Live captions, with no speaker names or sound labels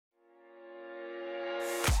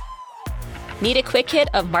Need a quick hit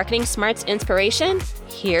of Marketing Smarts inspiration?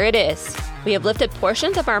 Here it is. We have lifted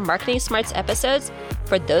portions of our Marketing Smarts episodes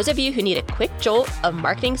for those of you who need a quick jolt of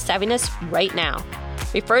marketing savviness right now.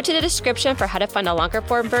 Refer to the description for how to find a longer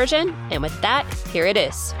form version, and with that, here it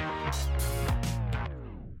is.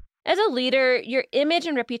 As a leader, your image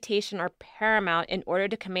and reputation are paramount in order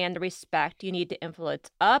to command the respect you need to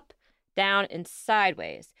influence up, down, and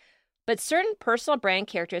sideways. But certain personal brand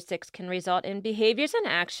characteristics can result in behaviors and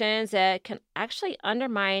actions that can actually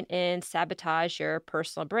undermine and sabotage your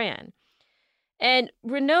personal brand. And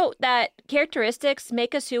note that characteristics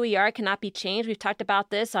make us who we are, cannot be changed. We've talked about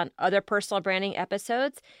this on other personal branding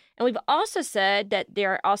episodes. And we've also said that they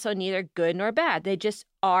are also neither good nor bad. They just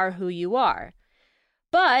are who you are.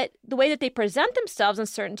 But the way that they present themselves in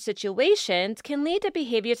certain situations can lead to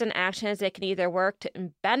behaviors and actions that can either work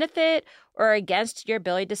to benefit or against your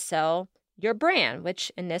ability to sell your brand,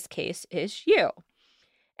 which in this case is you.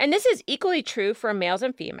 And this is equally true for males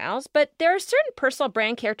and females, but there are certain personal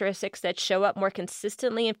brand characteristics that show up more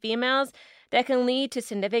consistently in females that can lead to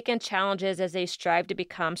significant challenges as they strive to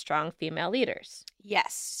become strong female leaders.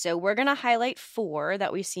 Yes, so we're going to highlight 4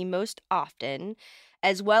 that we see most often,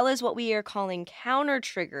 as well as what we are calling counter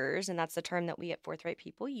triggers, and that's the term that we at Forthright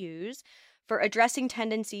People use, for addressing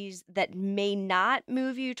tendencies that may not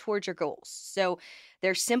move you towards your goals. So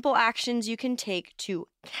there's simple actions you can take to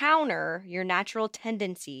counter your natural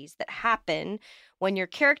tendencies that happen when your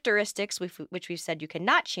characteristics, which we've said you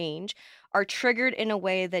cannot change, are triggered in a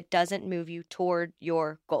way that doesn't move you toward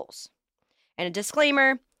your goals. And a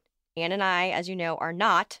disclaimer, Anne and I, as you know, are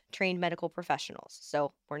not trained medical professionals.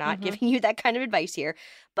 So we're not giving you that kind of advice here.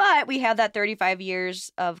 But we have that 35 years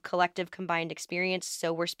of collective combined experience.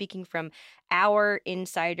 So we're speaking from our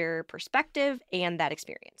insider perspective and that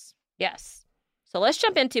experience. Yes. So let's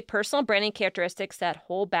jump into personal branding characteristics that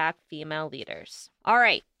hold back female leaders. All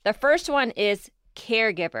right. The first one is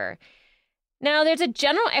caregiver. Now, there's a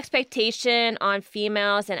general expectation on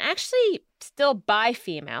females, and actually still by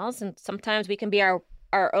females, and sometimes we can be our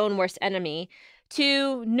own worst enemy,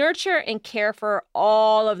 to nurture and care for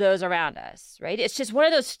all of those around us, right? It's just one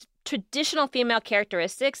of those traditional female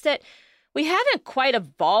characteristics that we haven't quite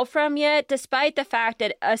evolved from yet, despite the fact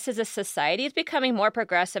that us as a society is becoming more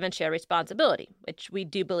progressive and shared responsibility, which we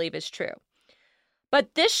do believe is true.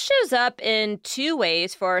 But this shows up in 2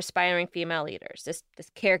 ways for aspiring female leaders, this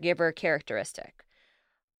caregiver characteristic.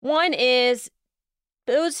 One is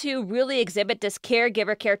those who really exhibit this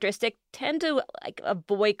caregiver characteristic tend to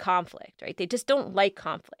avoid conflict, right? They just don't like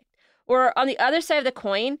conflict. Or on the other side of the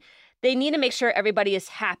coin, they need to make sure everybody is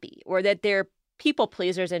happy or that they're people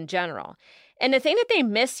pleasers in general. And the thing that they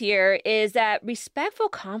miss here is that respectful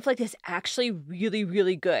conflict is actually really,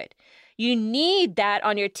 really good. You need that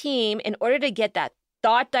on your team in order to get that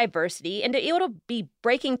thought diversity and to be able to be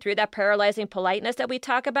breaking through that paralyzing politeness that we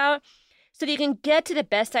talk about, so that you can get to the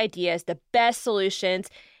best ideas, the best solutions,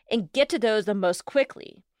 and get to those the most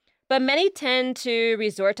quickly. But many tend to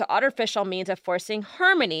resort to artificial means of forcing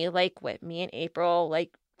harmony, like what me and April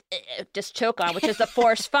just choke on, which is the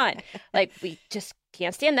forced fun. We just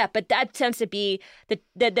can't stand that. But that tends to be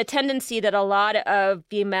the tendency that a lot of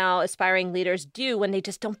female aspiring leaders do when they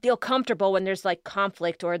just don't feel comfortable when there's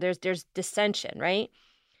conflict or there's dissension, right?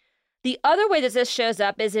 The other way that this shows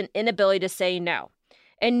up is an inability to say no.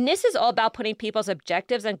 And this is all about putting people's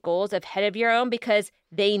objectives and goals ahead of your own because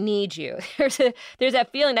they need you. There's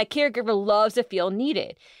that feeling that caregiver loves to feel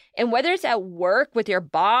needed. And whether it's at work with your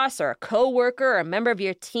boss or a coworker or a member of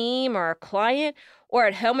your team or a client, or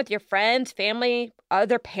at home with your friends, family,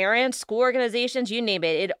 other parents, school organizations, you name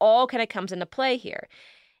it, it all kind of comes into play here.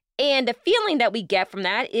 And the feeling that we get from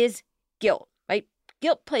that is guilt, right?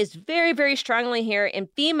 Guilt plays very, very strongly here, and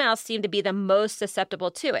females seem to be the most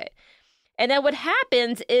susceptible to it. And then what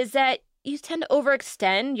happens is that you tend to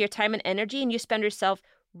overextend your time and energy, and you spend yourself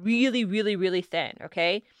really, really, really thin,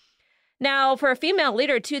 okay? Now, for a female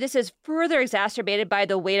leader, too, this is further exacerbated by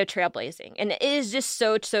the weight of trailblazing. And it is just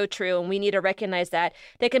so, so true, and we need to recognize that.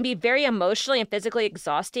 That can be very emotionally and physically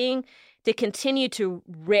exhausting to continue to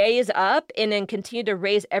raise up and then continue to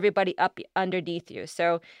raise everybody up underneath you.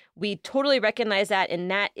 So we totally recognize that, and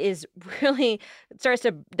that is really starts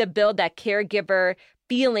to build that caregiver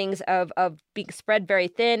feelings of being spread very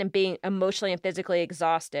thin and being emotionally and physically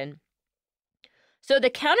exhausted. So the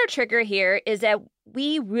counter trigger here is that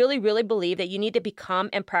we really, really believe that you need to become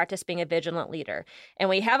and practice being a vigilant leader. And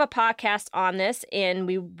we have a podcast on this, and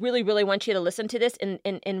we really, really want you to listen to this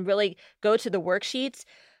and really go to the worksheets.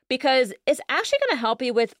 because it's actually going to help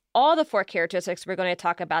you with all the 4 characteristics we're going to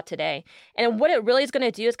talk about today. And what it really is going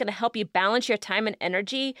to do is going to help you balance your time and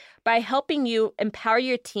energy by helping you empower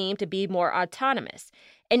your team to be more autonomous.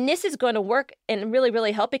 And this is going to work and really,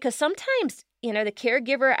 really help because sometimes, the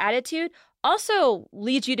caregiver attitude also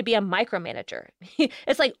leads you to be a micromanager.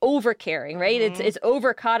 It's like over caring, right? Mm-hmm. It's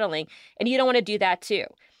over coddling, and you don't want to do that too.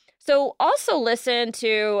 So also listen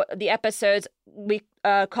to the episodes we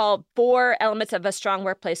call 4 Elements of a Strong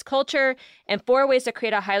Workplace Culture and 4 Ways to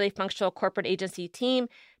Create a Highly Functional Corporate Agency Team.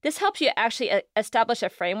 This helps you actually establish a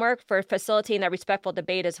framework for facilitating that respectful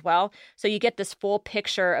debate as well. So you get this full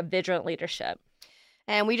picture of vigilant leadership.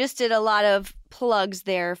 And we just did a lot of plugs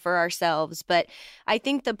there for ourselves. But I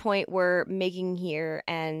think the point we're making here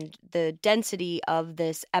and the density of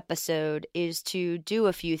this episode is to do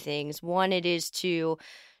a few things. One, it is to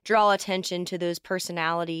draw attention to those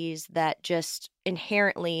personalities that just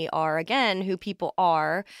inherently are, again, who people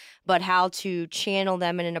are, but how to channel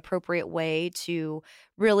them in an appropriate way to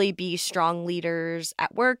really be strong leaders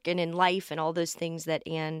at work and in life and all those things that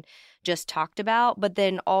Anne just talked about, but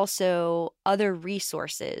then also other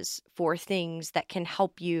resources for things that can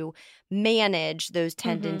help you manage those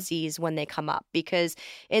tendencies when they come up. Because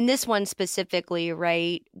in this one specifically,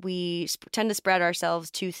 right, we tend to spread ourselves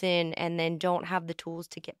too thin and then don't have the tools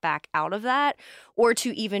to get back out of that or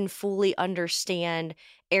to even fully understand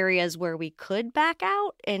areas where we could back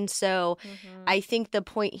out. And so I think the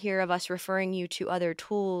point here of us referring you to other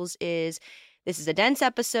tools is this is a dense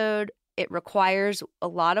episode. It requires a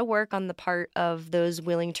lot of work on the part of those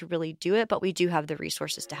willing to really do it, but we do have the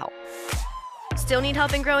resources to help. Still need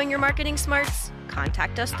help in growing your marketing smarts?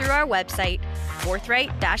 Contact us through our website,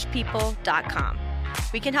 forthright-people.com.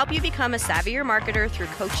 We can help you become a savvier marketer through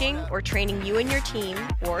coaching or training you and your team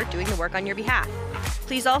or doing the work on your behalf.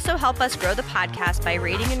 Please also help us grow the podcast by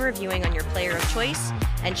rating and reviewing on your player of choice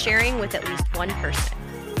and sharing with at least one person.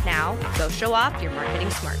 Now, go show off your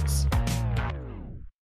marketing smarts.